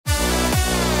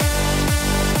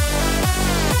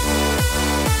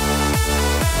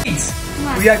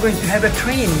we are going to have a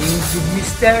training with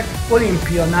Mr.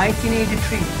 Olympia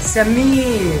 1983,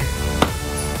 Samir.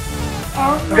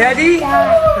 Oh Ready?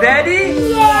 God. Ready?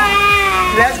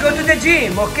 Yeah. Let's go to the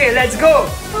gym. Okay, let's go.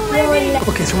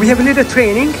 Okay, so we have a little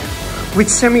training with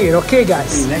Samir. Okay,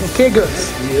 guys. Okay,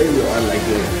 girls.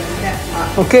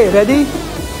 Okay, ready?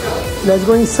 Let's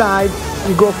go inside.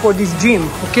 We go for this gym.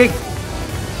 Okay.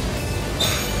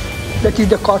 That is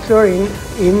the cutler in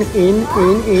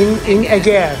a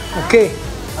gear. Okay.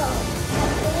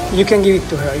 You can give it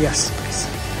to her. Yes,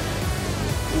 please.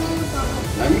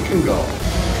 Now you can go.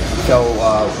 So,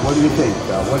 what do you think?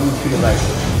 What do you feel like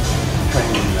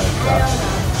training like that?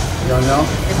 You don't know?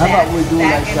 How about we do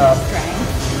like basic?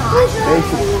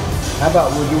 How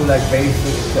about we do like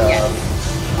basic?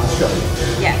 I'll show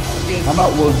you. Yes. How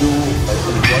about we'll do a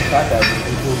workout that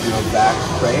will improve your back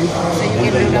strength, and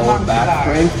then lower back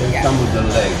strength, and some of the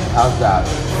legs. How's that?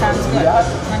 Sounds good.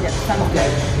 Sounds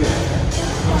good.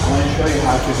 I want to show you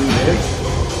how to do this.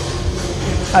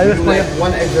 I Do like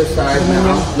one exercise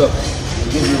now. Look, I'll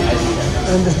give you an idea.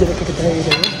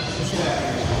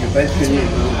 You bend your knee a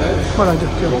little bit.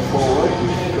 Go forward, you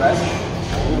stretch,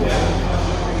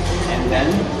 and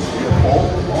then you pull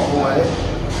all the way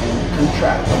and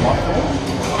contract the muscle.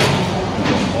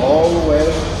 All the way,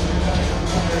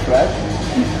 stretch,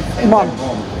 and Mom. then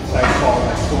boom. It's like called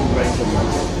like full range of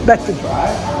motion. Better. Try.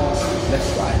 Let's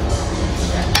try.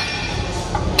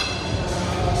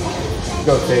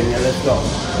 Go, Xenia, let's go.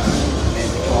 And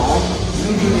strong.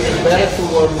 Usually it's better to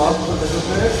warm up a little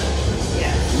bit. Yeah.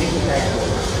 Make it back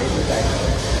forward. Make it back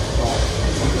forward. Strong.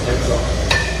 Let's go.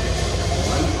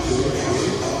 1, 2,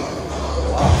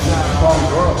 3. Wow. Strong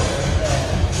girl.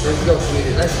 Let's go,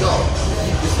 sweetie. Let's go.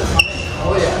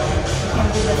 Oh yeah.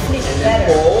 And then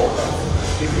pull.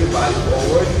 Keep your body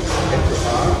forward. Get your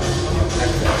arm.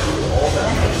 Exhale. All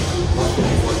that muscle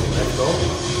forward. Let's go.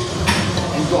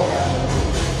 And go.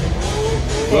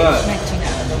 Good.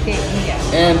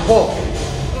 And pull.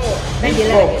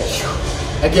 Focus.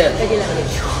 Again.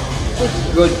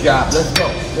 Good job. Let's go.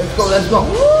 Let's go. Let's go.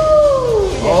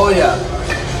 Oh yeah.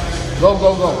 Go,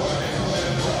 go, go.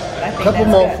 Couple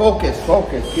more. Good.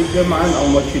 Focus. Keep your mind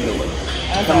on what you're doing.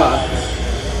 Come on.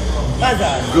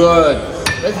 Good.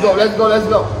 Let's go.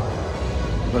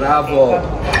 Bravo.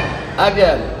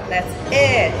 Again. That's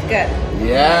it. Good.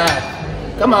 Yeah.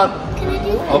 Come on.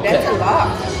 Okay. That's a lot.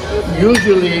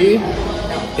 Usually,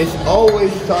 it's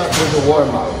always start with a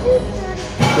warm-up.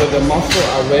 So the muscles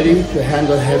are ready to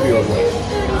handle heavier weight.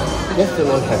 Just a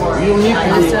little heavier. You don't need to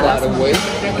do a lot of weight.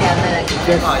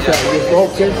 Just you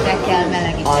focus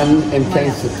on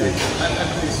intensity.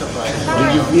 Do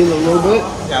you feel a little bit?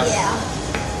 Yeah.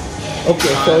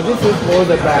 Okay, so this is for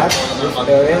the back, this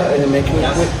area, and making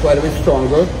it quite a bit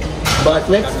stronger. But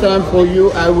next time for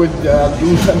you, I would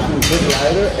do something a bit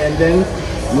lighter and then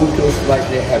move to a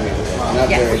slightly heavier, not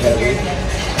very heavy.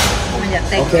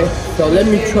 Okay, so let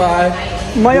me try.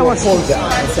 Maya wants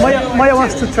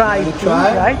to try.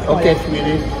 Try? Right? Okay,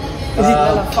 sweetie. Is it a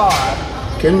little far?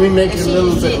 Can we make it a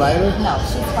little bit lighter? No,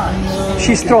 she's fine.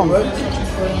 She's strong.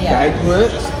 Tight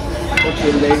grip. Put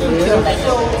your leg here.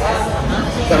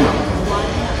 Come on.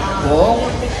 Pull.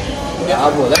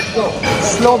 Bravo, let's go.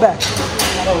 Slow back.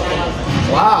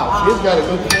 Wow, she's got a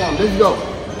good form. Let's go.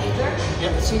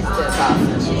 She's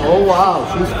awesome. Oh wow,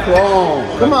 she's strong.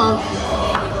 Come on.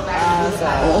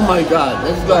 Oh my God,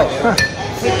 let's go.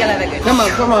 Come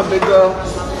on, big girl.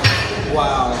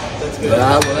 Wow, that's good.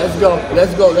 Bravo, let's go.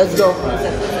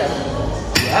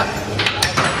 Yeah.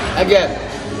 Again.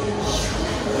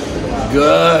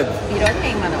 Good.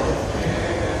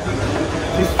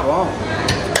 She's strong.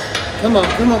 Come on,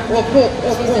 pull.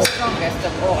 She's the strongest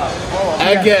of all.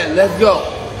 Again, let's go.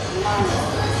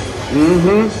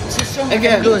 She's stronger.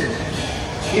 Again. Good.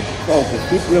 Keep focus,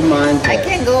 keep your mind I there.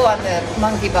 can go on the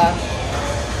monkey bar.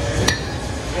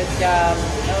 Good job.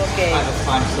 Okay. That's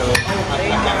fine, so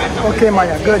Okay,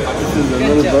 Maya, good. This is a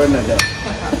little Bernadette.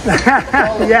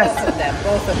 Yes.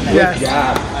 Both of them. Yes.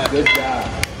 Good job.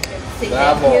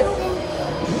 Bravo.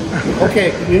 Okay,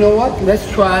 you know what? Let's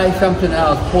try something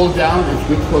else. Pull down, it's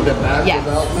good for the back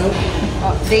development.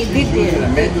 They did this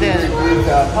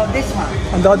one.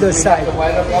 On the other side. The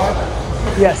wider part?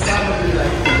 Yes.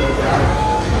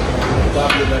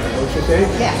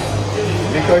 Yeah.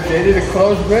 Because they did a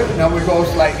close grip, now we go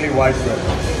slightly wide grip.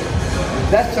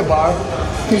 That's the bar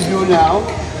to do now.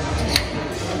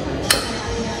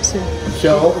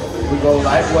 So we go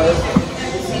lightweight.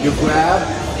 You grab.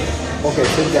 Okay,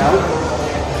 sit down.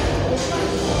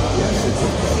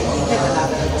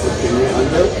 Put your knee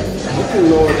under. You can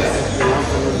lower that if you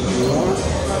want a little more.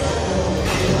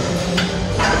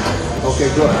 Okay,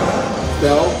 good.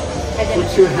 So, put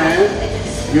your hand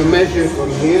You measure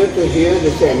from here to here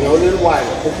the same, no little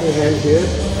wider. Put your hand here,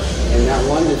 and that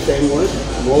one the same one.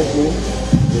 Move,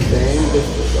 the same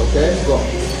distance, okay? Go.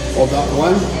 Hold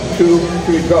on, 1, 2,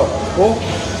 3, go. Pull,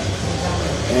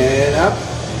 and up,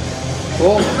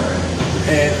 pull,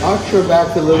 and arch your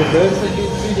back a little bit.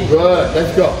 Good,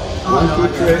 let's go. 1,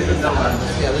 2, 3.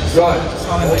 Good. 1,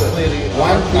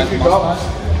 2, 3, go.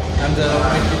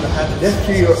 Just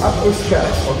to your upper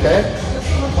chest, okay?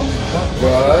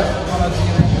 Good.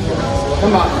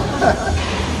 Come on.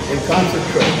 And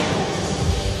concentrate.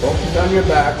 Focus on your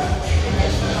back.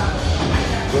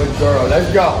 Good girl.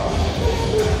 Let's go.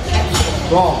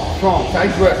 Strong.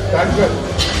 Tight grip.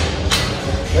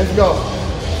 Let's go.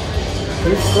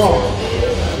 Pretty strong.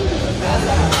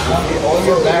 All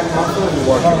your back muscles are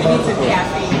working. They need some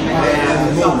caffeine.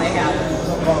 That's all they have.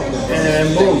 And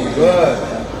move. Good.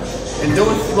 And do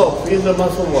it slow. Feel the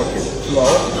muscle working. Slow.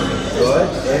 Good.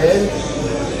 And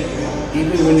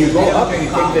even when you go up, you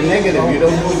take the negative. You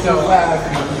don't move so fast.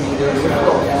 You do it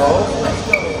slow.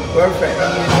 Perfect.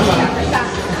 Come on.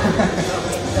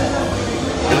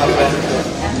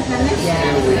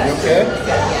 Okay?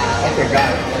 Okay, got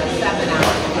it.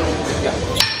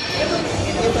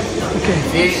 Okay.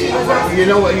 See, you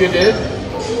know what you did?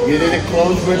 You did a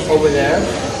closed grip over there.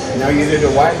 Now you did a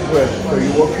wide grip. So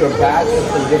you work your back in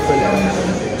some different areas.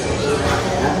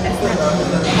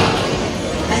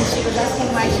 And she was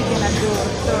asking why she cannot do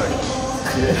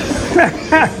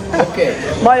 30. Okay.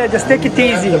 Maya, just take it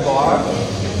easy. The bar,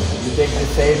 you take the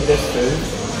same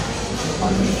distance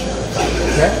on each side,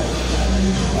 okay?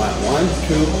 Alright, 1,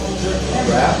 2,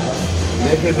 grab.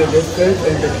 Measure the distance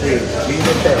in between. Be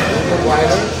the same. A little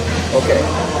wider. Okay.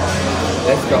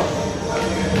 Let's go.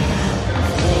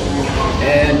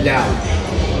 And down.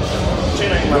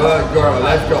 Good girl.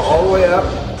 Let's go all the way up.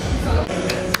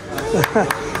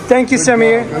 Thank you,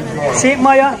 Samir. Say,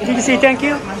 Maya, did you say thank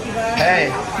you?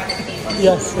 Hey.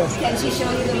 Yes. Can she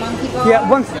show you the monkey ball? Yeah,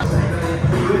 one.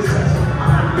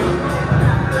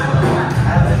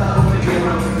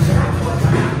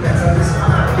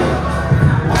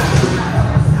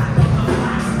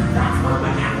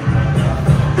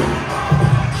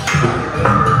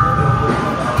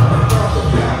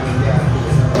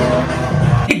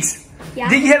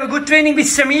 Did you have a good training with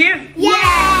Samir?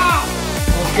 Yeah!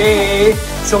 Okay,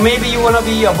 so maybe you want to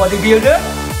be a bodybuilder?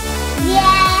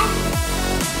 Yeah!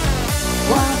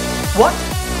 What?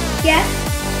 Yes?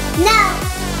 No!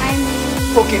 I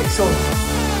mean... Okay,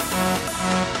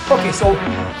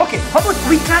 how about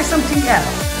we try something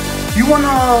else? You want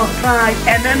to try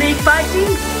MMA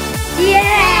fighting?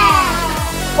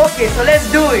 Yeah! Okay, so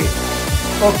let's do it.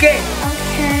 Okay?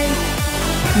 Okay.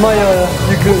 Maya,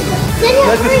 you're good.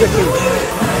 Let's go to the cage.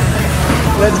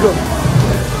 Let's go.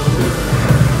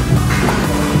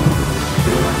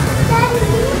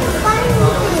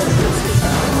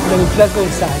 Let's go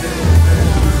inside.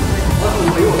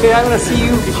 Okay, I want to see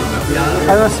you.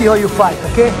 I want to see how you fight,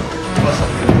 okay?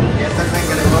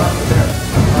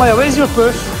 Maya, where is your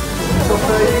purse?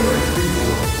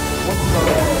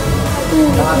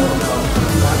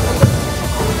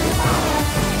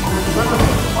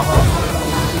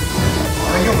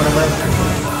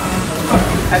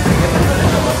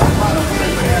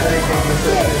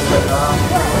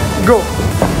 Go.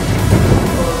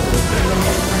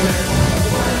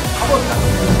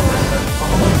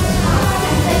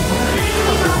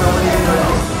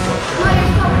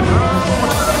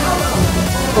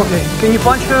 Okay, can you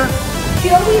punch her? She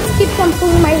always keeps on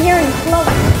pulling my hair and flowing.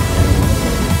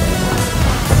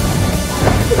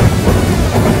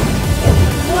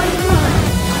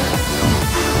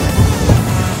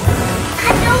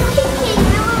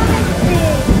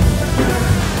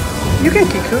 You can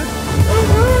kick her. I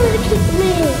don't want her to kick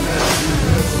me.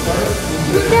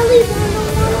 The belly button.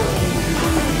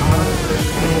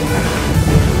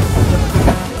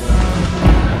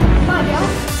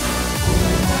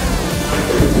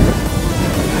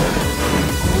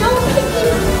 No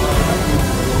kicking.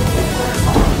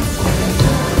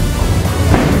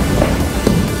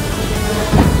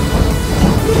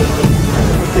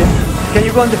 Okay. Can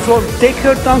you go on the floor? Take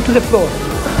her down to the floor.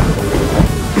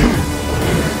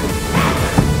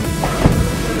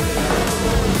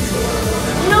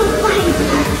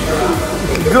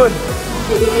 Good.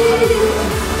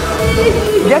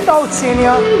 Get out,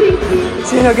 Xenia.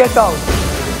 Xenia, get out.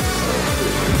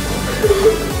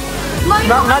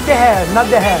 No, not the hair, not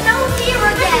the hair. No fear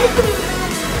again.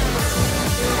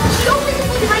 She always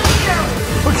pulls my hair.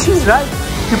 But she's right.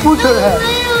 You put her hair.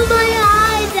 My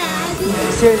eye, Daddy.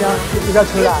 Xenia, you got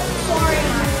her eye. Sorry.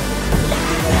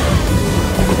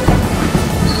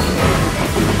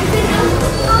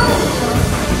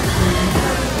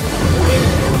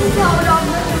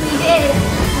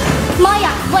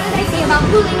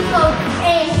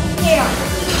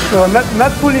 No,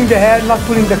 not pulling the hair, not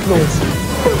pulling the clothes.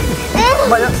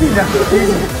 Maya, Xenia,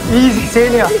 easy.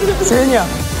 Xenia,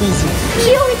 easy.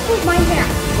 She always pulls my hair.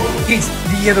 Kids,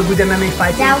 did you have a good MMA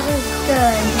fight? That was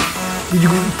good. Did you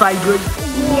fight good?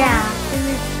 Yeah, it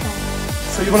was good.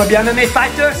 So you wanna be MMA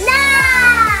fighter? No!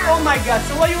 Oh my God,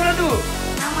 so what you wanna do?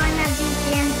 I wanna do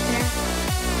dancer.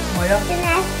 Maya,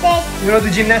 Gymnastics. you wanna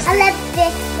do gymnastics?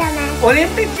 Olympic gymnastics.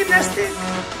 Olympic gymnastics?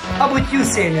 How about you,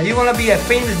 Xenia? You wanna be a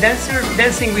famous dancer?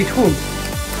 Dancing with whom?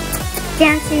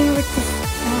 Dancing with the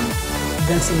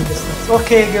Dancing with the stars.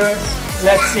 Okay, girls,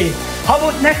 let's see. How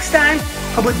about next time?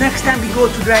 We go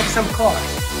to drive some cars?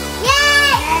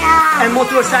 Yeah! And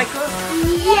motorcycles?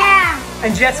 Yeah!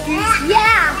 And jet skis?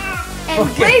 Yeah! And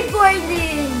Okay.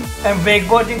 wakeboarding! And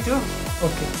wakeboarding too?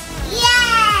 Okay.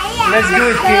 Yeah! Let's do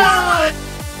it, kids.